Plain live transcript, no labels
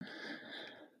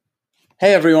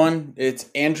Hey everyone,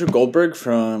 it's Andrew Goldberg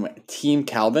from Team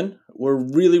Calvin. We're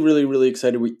really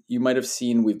excited. You might have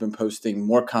seen we've been posting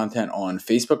more content on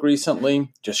Facebook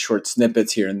recently, just short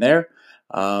snippets here and there.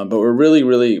 But we're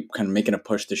really kind of making a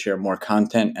push to share more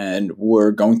content, and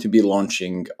we're going to be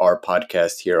launching our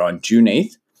podcast here on June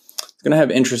 8th. It's going to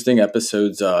have interesting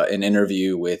episodes, an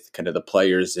interview with kind of the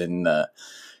players in the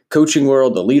coaching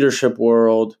world, the leadership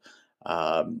world,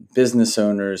 business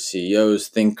owners, CEOs,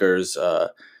 thinkers.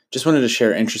 Just wanted to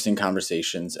share interesting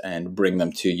conversations and bring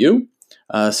them to you.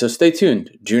 So stay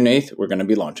tuned. June 8th, we're going to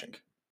be launching.